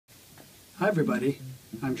Hi everybody,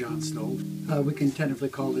 I'm John Stowell. We can tentatively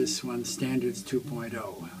call this one Standards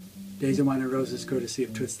 2.0. Days of Minor Roses courtesy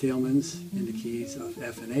of Toots Thielemans in the keys of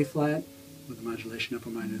F and A flat with a modulation upper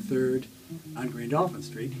minor third on Green Dolphin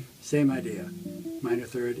Street. Same idea, minor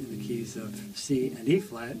third in the keys of C and E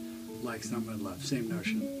flat, like Someone Love, same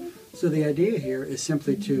notion. So the idea here is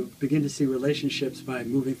simply to begin to see relationships by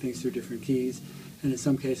moving things through different keys, and in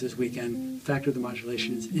some cases we can factor the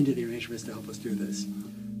modulations into the arrangements to help us do this.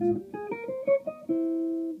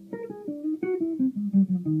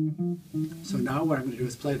 So now what I'm going to do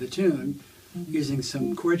is play the tune using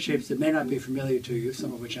some chord shapes that may not be familiar to you,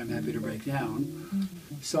 some of which I'm happy to break down.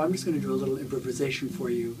 So I'm just going to do a little improvisation for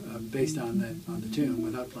you based on the tune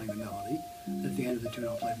without playing the melody. At the end of the tune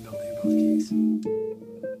I'll play the melody in both keys.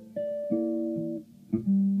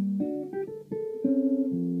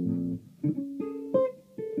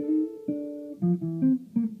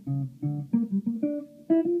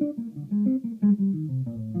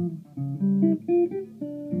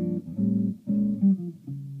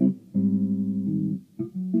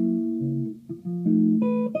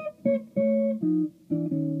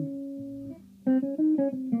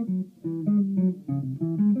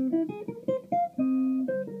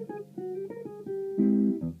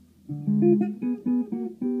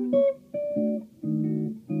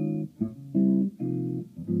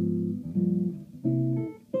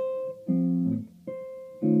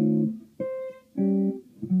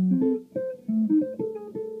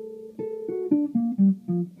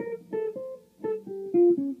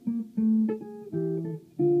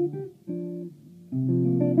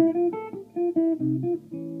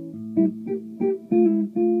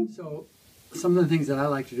 So some of the things that I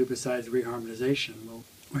like to do besides reharmonization,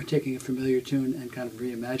 we're taking a familiar tune and kind of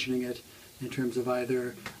reimagining it in terms of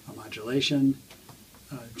either a modulation,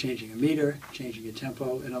 changing a meter, changing a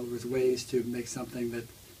tempo, in other words, ways to make something that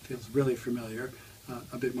feels really familiar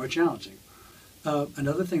a bit more challenging.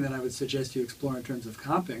 Another thing that I would suggest you explore in terms of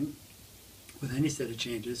comping with any set of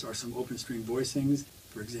changes are some open string voicings.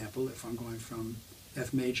 For example, if I'm going from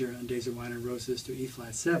F major on Days of Wine and Roses to E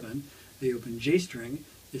flat 7, the open G string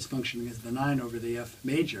is functioning as the 9 over the F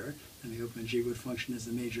major, and the open G would function as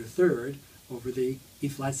the major third over the E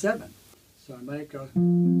flat 7. So I might go,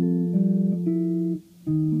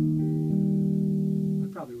 I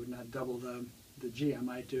probably would not double the G, I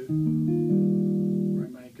might do, or I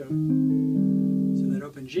might go, so that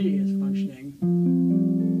open G is functioning,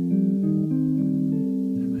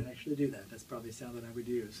 I might actually do that, that's probably a sound that I would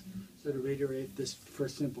use. So to reiterate this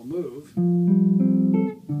first simple move,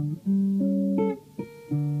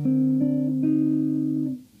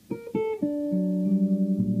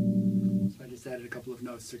 added a couple of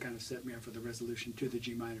notes to kind of set me up for the resolution to the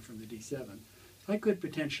G minor from the D7. I could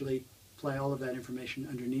potentially play all of that information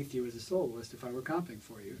underneath you as a soloist if I were comping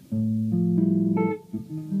for you.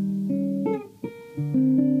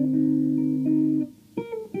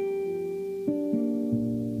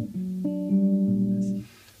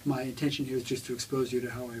 My intention here is just to expose you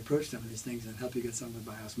to how I approach some of these things and help you get some of it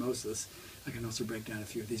by osmosis. I can also break down a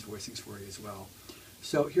few of these voicings for you as well.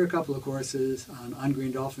 So here are a couple of choruses on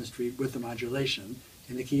Green Dolphin Street with the modulation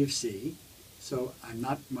in the key of C. So I'm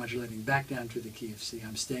not modulating back down to the key of C.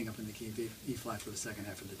 I'm staying up in the key of E flat for the second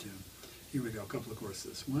half of the tune. Here we go, a couple of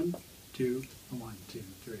choruses. 1, 2, 1, 2,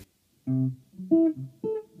 3.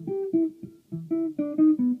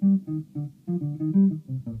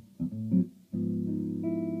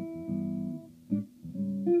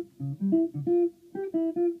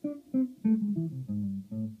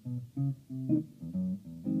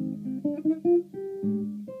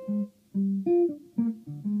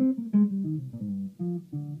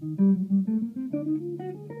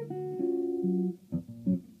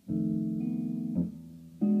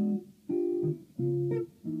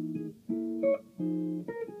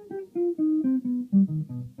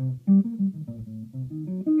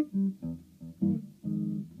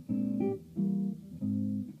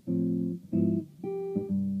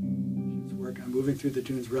 Moving through the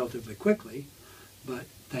tunes relatively quickly, but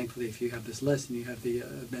thankfully if you have this lesson you have the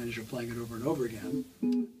advantage of playing it over and over again.